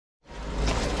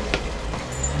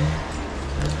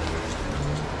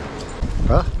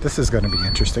Well, this is going to be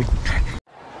interesting.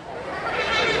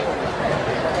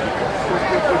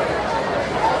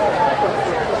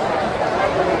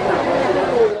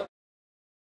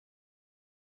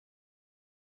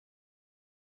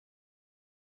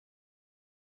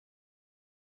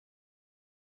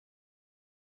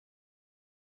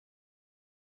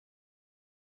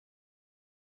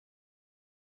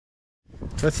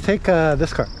 Let's take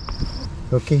this car.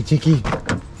 Okay, Chicky,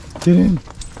 get in.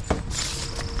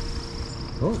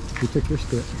 Oh, you took your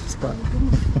spot.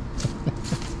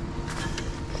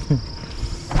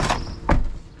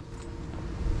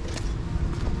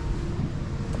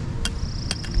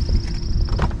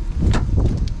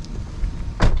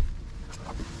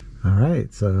 All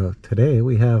right, so today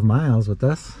we have Myles with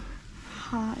us.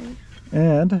 Hi.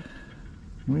 And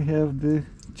we have the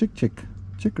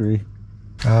Chicory.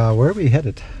 Where are we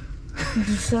headed?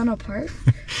 Visona Park?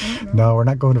 No, we're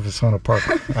not going to Visona Park.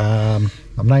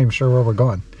 I'm not even sure where we're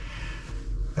going.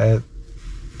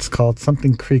 It's called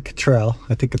something Creek Trail.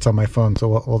 I think it's on my phone, so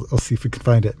we'll see if we can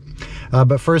find it.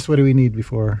 But first, what do we need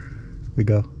before we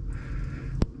go?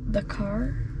 The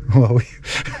car? Well,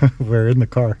 we're in the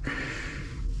car.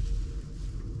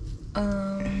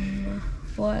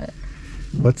 What?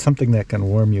 What's something that can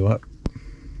warm you up?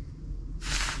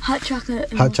 Hot chocolate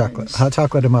and Hot muffins. chocolate. Hot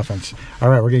chocolate and muffins. All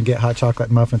right, we're going to get hot chocolate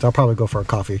and muffins. I'll probably go for a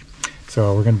coffee.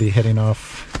 So we're going to be heading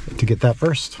off to get that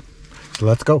first. So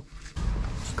let's go.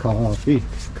 Coffee,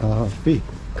 coffee,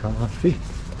 coffee.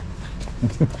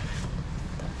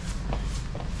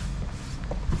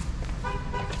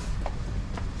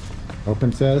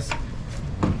 Open says.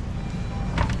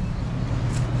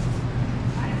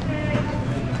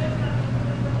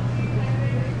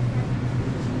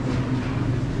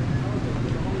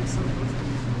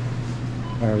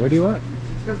 All right, what do you want?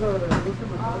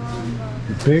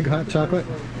 Big hot chocolate?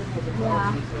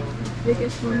 Yeah,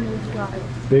 biggest one we've got.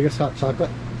 Biggest hot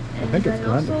chocolate? I think it's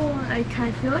blended. Also, I kind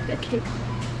of feel like a cake.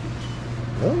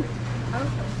 Oh?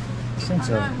 Things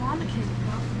I are, want a cake.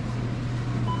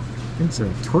 things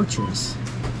are torturous.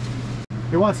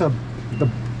 You want the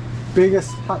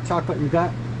biggest hot chocolate you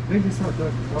got? Biggest hot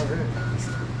chocolate already.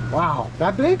 Wow,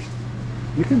 that big?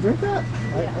 You can drink that?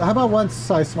 Yeah. How about one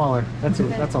size smaller? That's a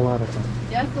lot of time.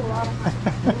 Yeah, that's a lot of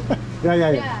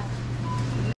Yeah.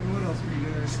 What else are you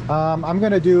doing? I'm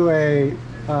gonna do a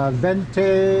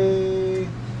venti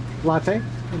latte.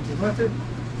 Latte?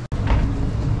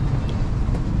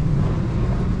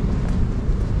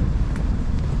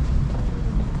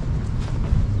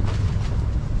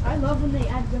 I love when they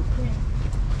add whipped cream.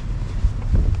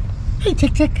 Hey,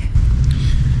 tick tick.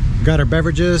 Got our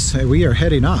beverages. We are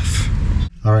heading off.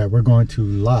 All right, we're going to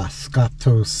Los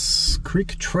Gatos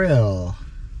Creek Trail,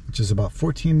 which is about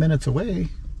 14 minutes away.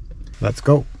 Let's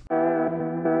go.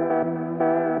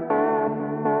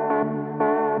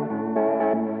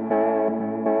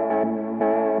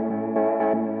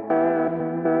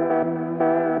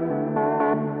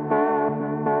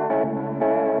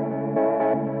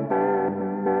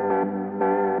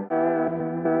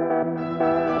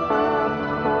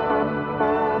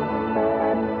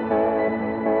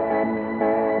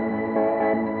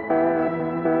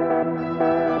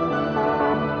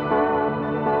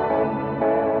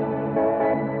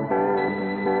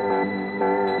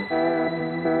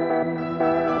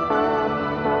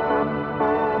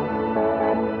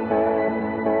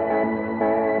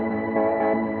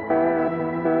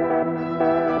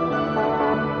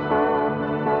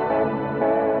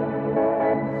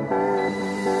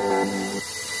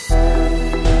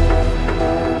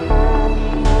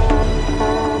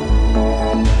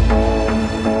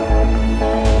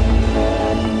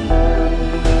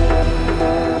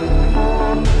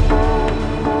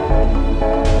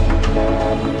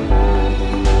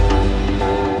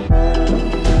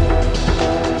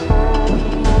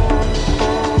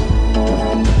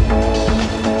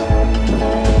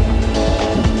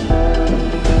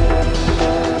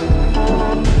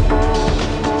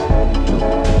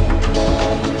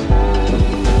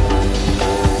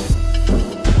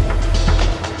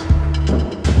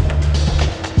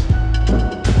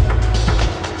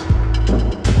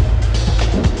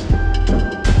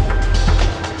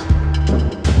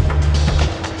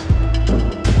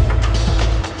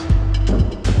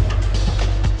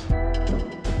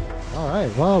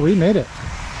 Well, we made it.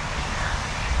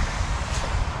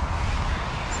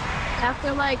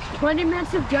 After like 20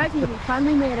 minutes of driving, we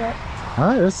finally made it. All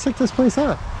right, let's check this place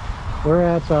out. We're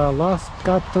at the Los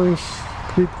Gatos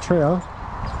Creek Trail.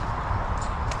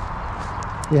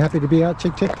 You happy to be out,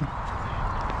 Chick Chick?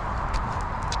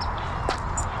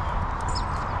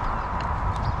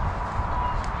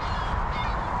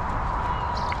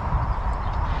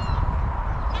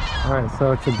 All right,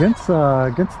 so it's against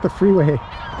the freeway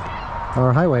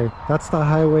or highway. That's the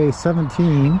Highway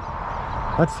 17.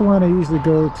 That's the one I usually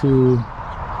go to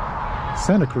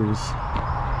Santa Cruz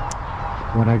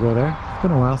when I go there. It's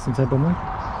been a while since I've been there.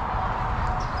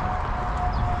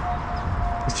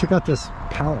 Let's check out this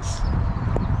palace.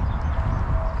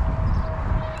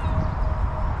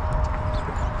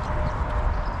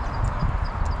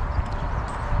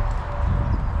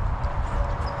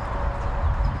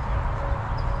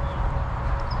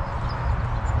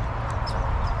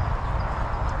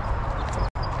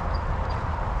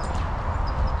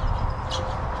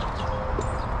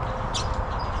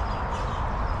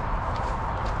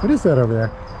 What is that over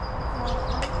there?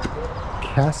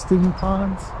 Casting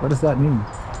ponds? What does that mean?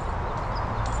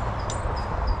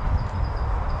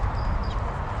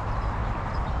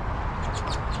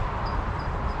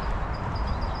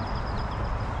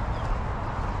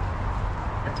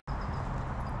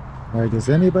 All right, does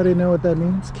anybody know what that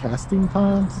means? Casting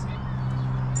ponds?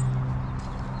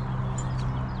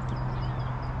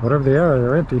 Whatever they are,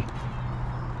 they're empty.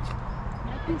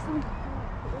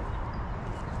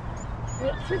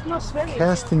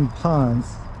 Casting ponds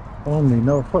only,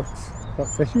 no hooks. Is that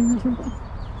fishing or something?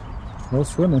 No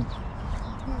swimming.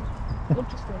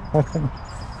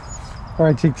 All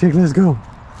right, Chick, let's go.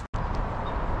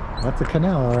 That's a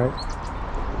canal, all right.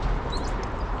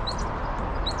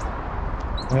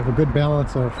 I have a good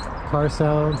balance of car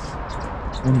sounds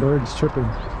and birds chirping.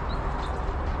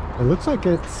 It looks like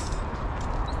it's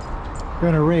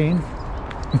gonna rain.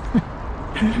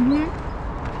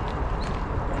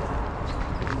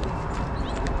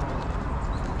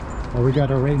 Well, we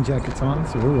got our rain jackets on,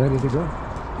 so we're ready to go.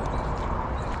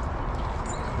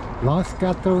 Los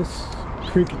Gatos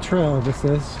Creek Trail, this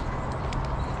is.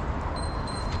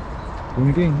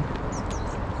 Eugene.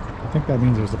 I think that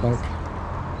means there's a bike.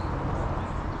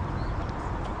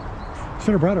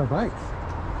 Should have brought our bikes.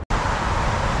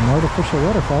 An artificial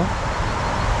waterfall.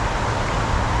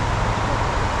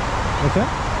 What's that?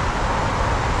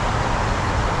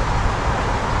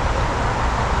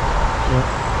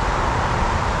 Yeah.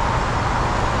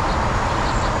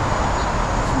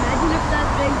 Imagine if that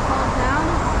thing falls down,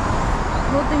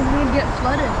 the whole thing's gonna get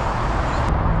flooded.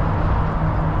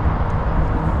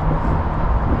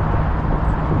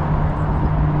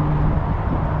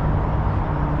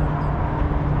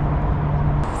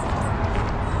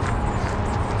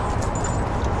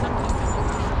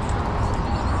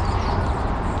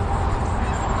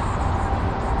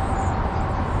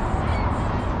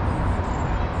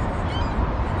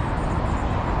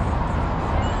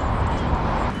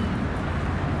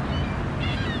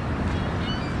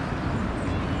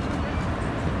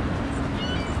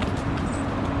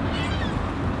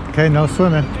 Okay, no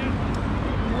swimming.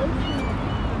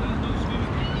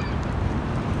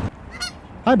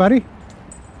 Hi, buddy.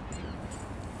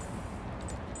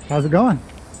 How's it going?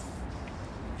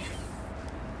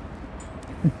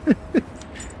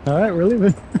 All right, we're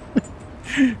leaving.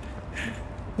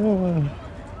 Oh,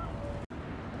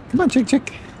 come on,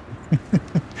 chick.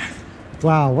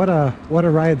 Wow, what a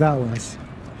ride that was.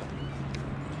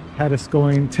 Had us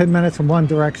going 10 minutes in one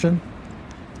direction,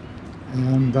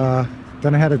 and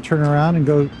then I had to turn around and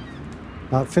go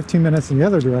about 15 minutes in the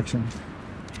other direction.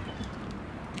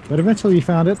 But eventually we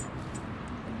found it.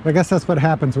 I guess that's what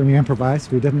happens when you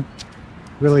improvise. We didn't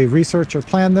really research or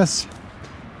plan this,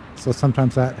 so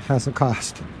sometimes that has a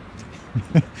cost.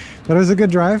 But it was a good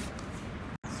drive.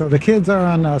 So the kids are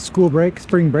on school break,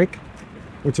 spring break,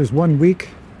 which is 1 week.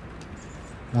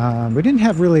 We didn't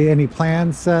have really any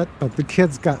plans set, but the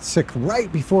kids got sick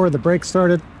right before the break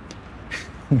started.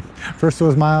 First it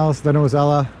was Myles, then it was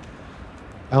Ella.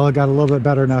 Ella got a little bit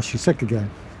better, now she's sick again.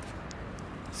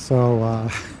 So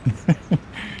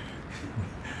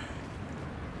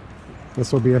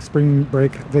this will be a spring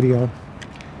break video.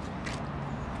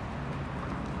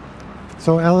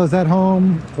 So Ella's at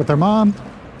home with her mom,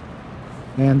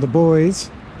 and the boys,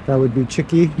 that would be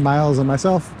Chicky, Myles, and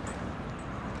myself,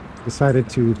 decided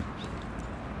to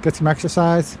get some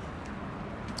exercise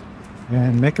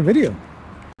and make a video.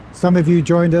 Some of you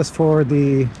joined us for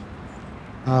the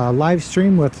live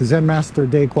stream with Zen Master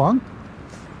Man Gong.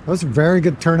 That was a very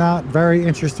good turnout, very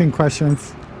interesting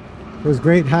questions. It was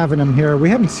great having him here. We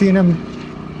haven't seen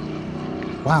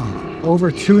him, wow,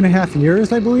 over 2.5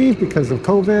 years, I believe, because of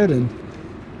COVID and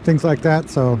things like that.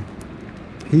 So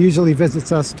he usually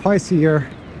visits us twice a year.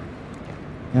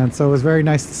 And so it was very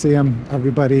nice to see him.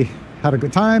 Everybody had a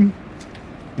good time.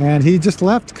 And he just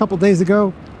left a couple days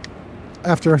ago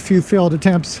after a few failed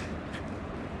attempts.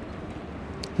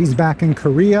 He's back in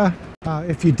Korea.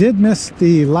 If you did miss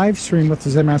the live stream with the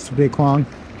Zen Master Man Gong,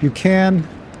 you can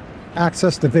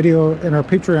access the video in our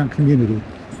Patreon community.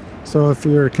 So if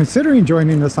you're considering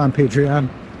joining us on Patreon,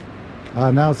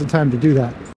 now's the time to do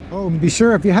that. Oh, and be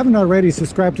sure, if you haven't already,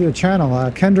 subscribe to the channel.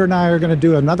 Kendra and I are going to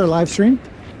do another live stream.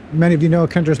 Many of you know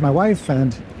Kendra's my wife,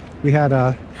 and we had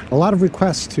a lot of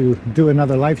requests to do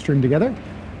another live stream together.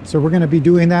 So we're going to be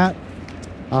doing that.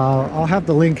 I'll have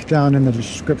the link down in the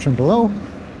description below,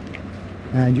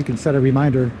 and you can set a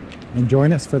reminder and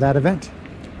join us for that event.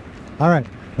 All right,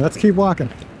 let's keep walking.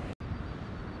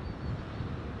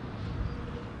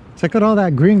 Check out all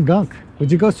that green gunk.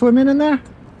 Would you go swimming in there?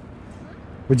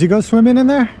 Would you go swimming in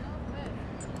there?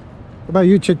 What about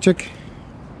you, Chick?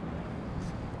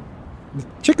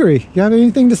 Chicory, you have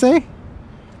anything to say?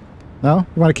 No?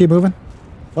 You want to keep moving?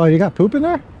 Oh, you got poop in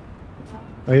there?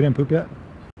 Oh, you didn't poop yet?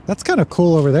 That's kind of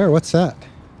cool over there. What's that?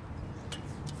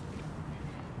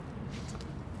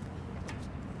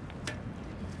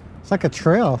 It's like a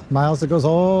trail, Myles, that goes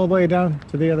all the way down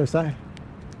to the other side.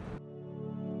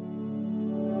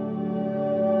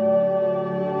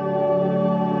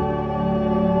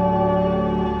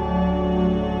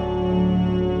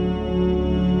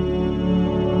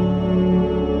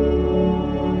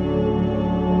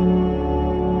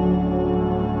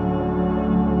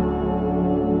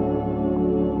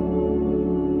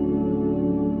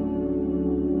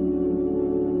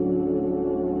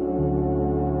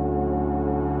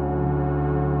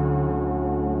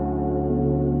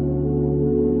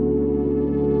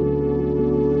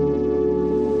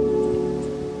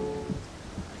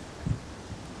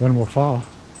 Then we'll fall.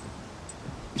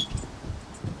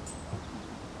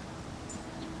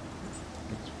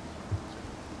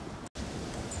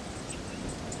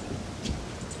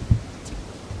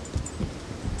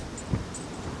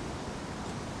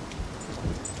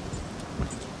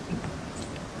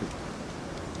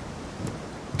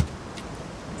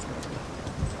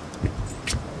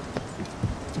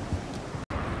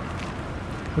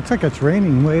 Looks like it's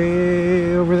raining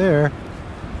way over there.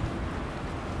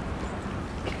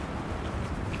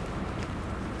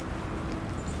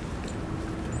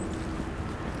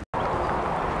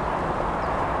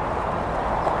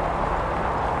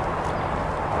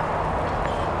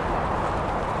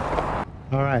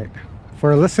 All right,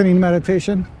 for a listening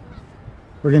meditation,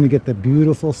 we're going to get the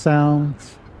beautiful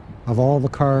sounds of all the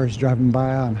cars driving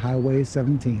by on Highway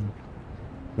 17.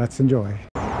 Let's enjoy.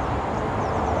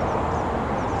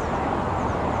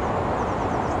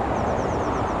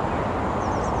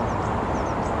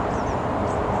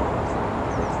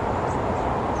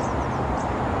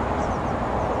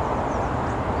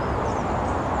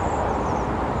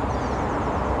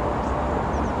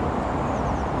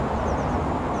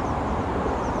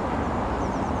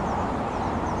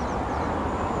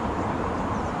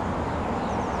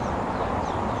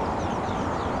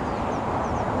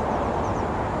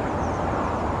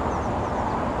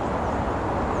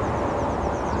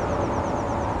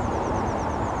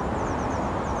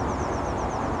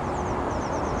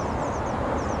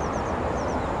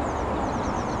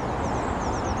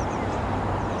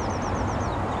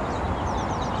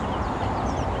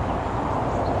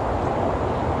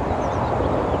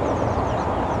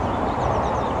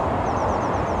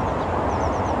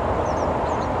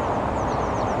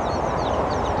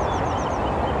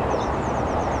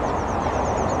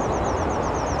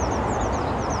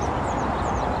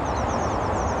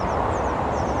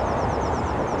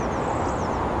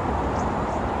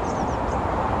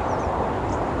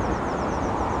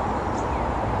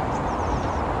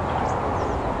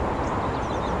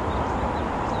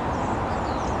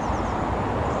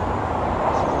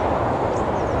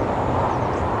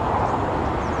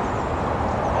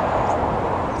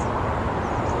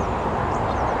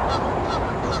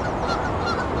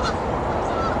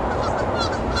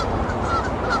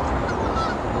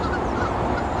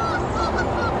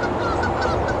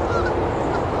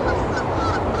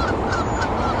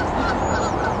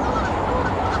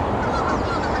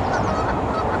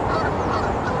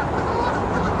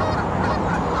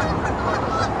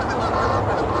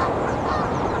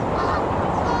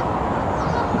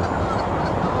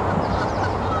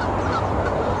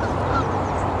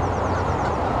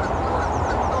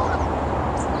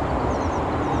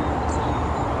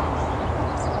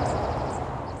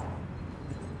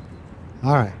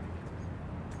 All right.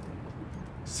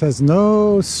 Says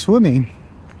no swimming.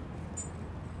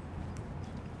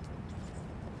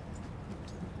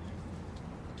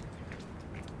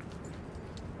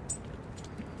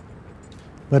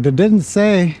 But it didn't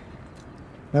say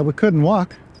that we couldn't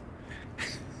walk.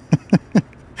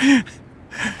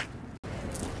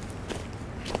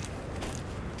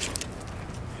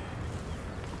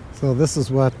 So this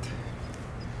is what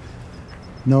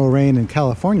No rain in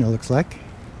California, looks like.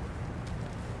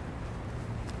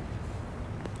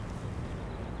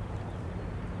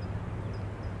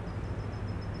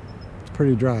 It's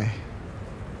pretty dry.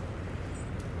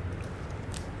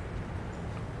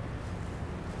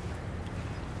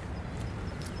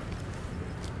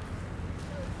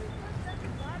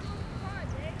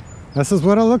 This is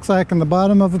what it looks like in the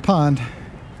bottom of a pond.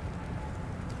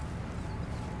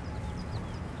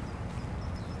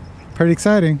 Pretty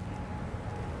exciting.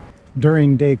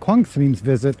 During Day Kwang Slim's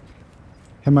visit,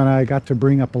 him and I got to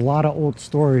bring up a lot of old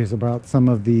stories about some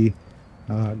of the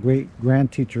great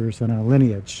grand teachers in our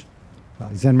lineage.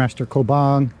 Zen Master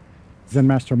Kobang, Zen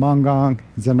Master Man Gong,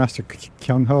 Zen Master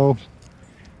Kyung Ho.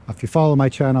 If you follow my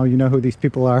channel, you know who these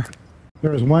people are.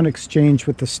 There was one exchange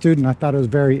with the student I thought it was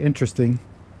very interesting.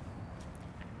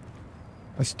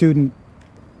 A student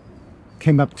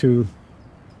came up to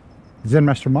Zen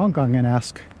Master Man Gong and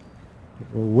asked,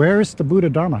 "Where's the Buddha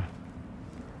Dharma?"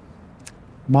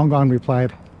 Man Gong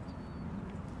replied,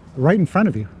 "Right in front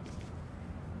of you."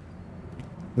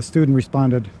 The student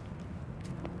responded,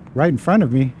 "Right in front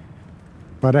of me,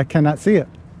 but I cannot see it."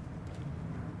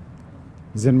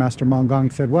 Zen Master Man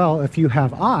Gong said, "Well, if you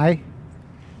have eye,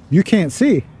 you can't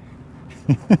see."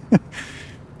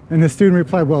 And the student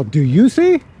replied, "Well, do you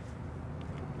see?"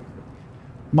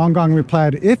 Man Gong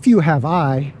replied, "If you have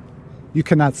eye, you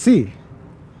cannot see.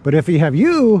 But if you have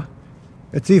you,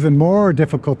 it's even more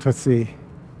difficult to see."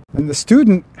 And the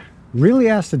student really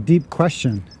asked a deep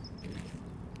question.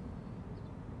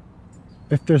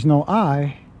 If there's no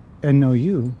I and no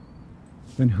you,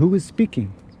 then who is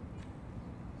speaking?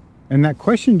 And that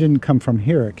question didn't come from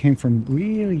here. It came from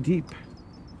really deep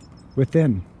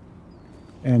within.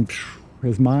 And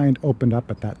his mind opened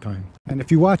up at that time. And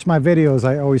if you watch my videos,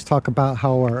 I always talk about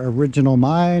how our original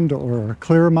mind, or our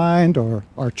clear mind, or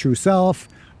our true self,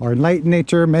 our enlightened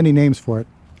nature, many names for it,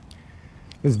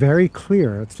 is very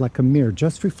clear. It's like a mirror,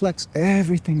 just reflects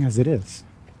everything as it is.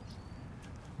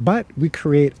 But we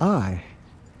create I,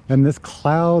 and this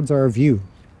clouds our view,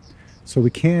 so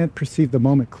we can't perceive the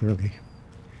moment clearly.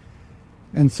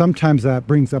 And sometimes that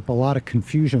brings up a lot of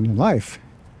confusion in life.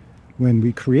 When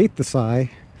we create this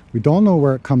I, we don't know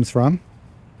where it comes from.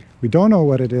 We don't know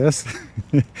what it is.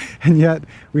 And yet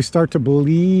we start to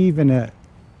believe in it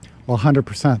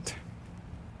 100%.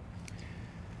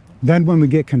 Then when we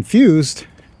get confused,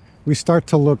 we start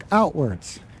to look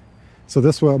outwards. So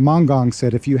this is what Man Gong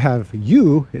said, if you have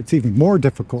you, it's even more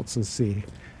difficult to see.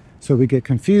 So we get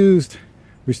confused,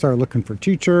 we start looking for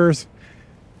teachers,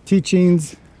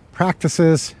 teachings,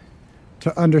 practices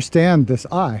to understand this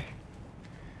I.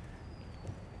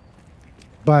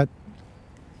 But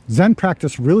Zen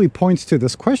practice really points to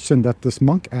this question that this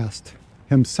monk asked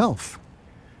himself.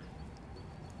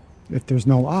 If there's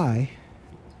no I,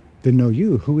 then no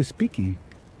you. Who is speaking?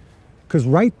 Because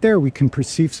right there we can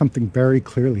perceive something very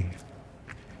clearly.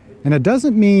 And it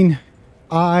doesn't mean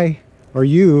I or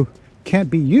you can't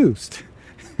be used.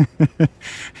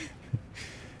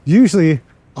 Usually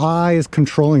I is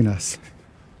controlling us.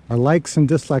 Our likes and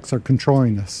dislikes are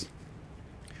controlling us.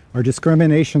 Our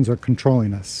discriminations are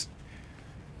controlling us.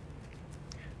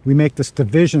 We make this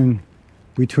division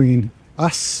between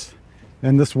us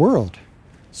and this world,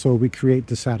 so we create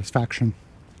dissatisfaction.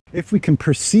 If we can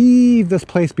perceive this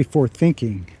place before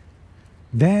thinking,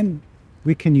 then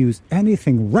we can use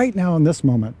anything right now in this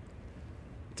moment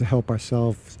to help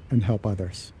ourselves and help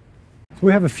others. So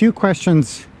we have a few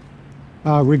questions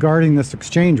regarding this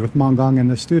exchange with Man Gong and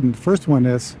the student. The first one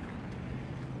is,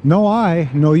 no I,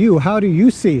 no you, how do you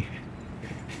see?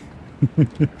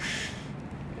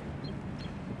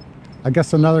 I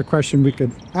guess another question we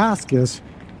could ask is,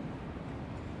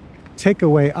 take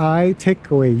away I, take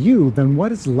away you, then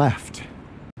what is left?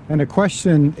 And a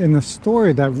question in the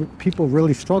story that people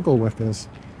really struggle with is,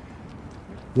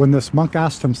 when this monk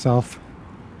asked himself,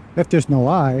 if there's no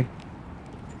I,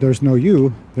 there's no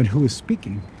you, then who is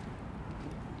speaking?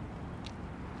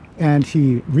 And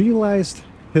he realized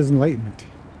his enlightenment.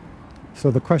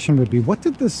 So the question would be, what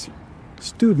did this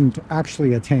student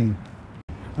actually attain?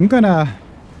 I'm gonna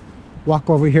walk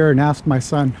over here and ask my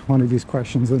son one of these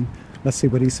questions, and let's see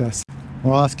what he says.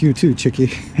 I'll ask you too,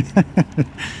 Chicky.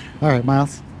 All right,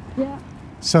 Myles. Yeah.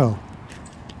 So,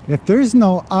 if there's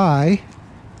no I,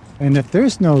 and if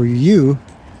there's no you,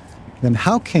 then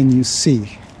how can you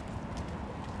see?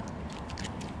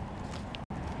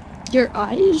 Your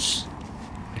eyes?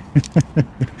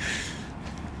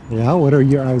 Yeah, what are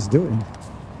your eyes doing?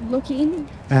 Looking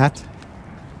At?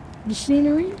 the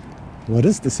scenery, What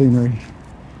is the scenery?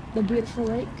 the beautiful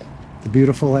lake. The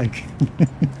beautiful lake.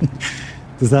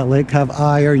 Does that lake have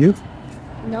I or you?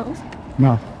 No.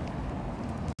 No.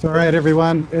 All right,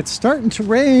 everyone, it's starting to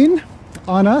rain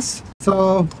on us.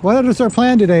 So what is our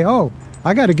plan today? Oh,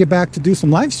 I got to get back to do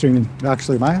some live streaming,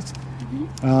 actually, Myles.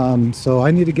 So I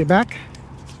need to get back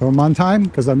home on time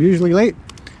because I'm usually late.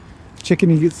 Chicken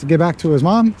needs to get back to his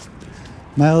mom.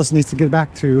 Myles needs to get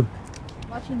back to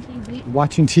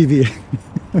watching TV.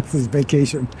 This is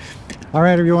vacation. All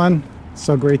right, everyone.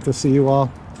 So great to see you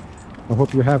all. I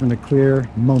hope you're having a clear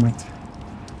moment.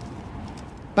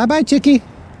 Bye-bye, Chicky.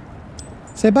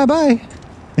 Say bye-bye.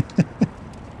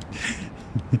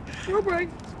 Bye-bye.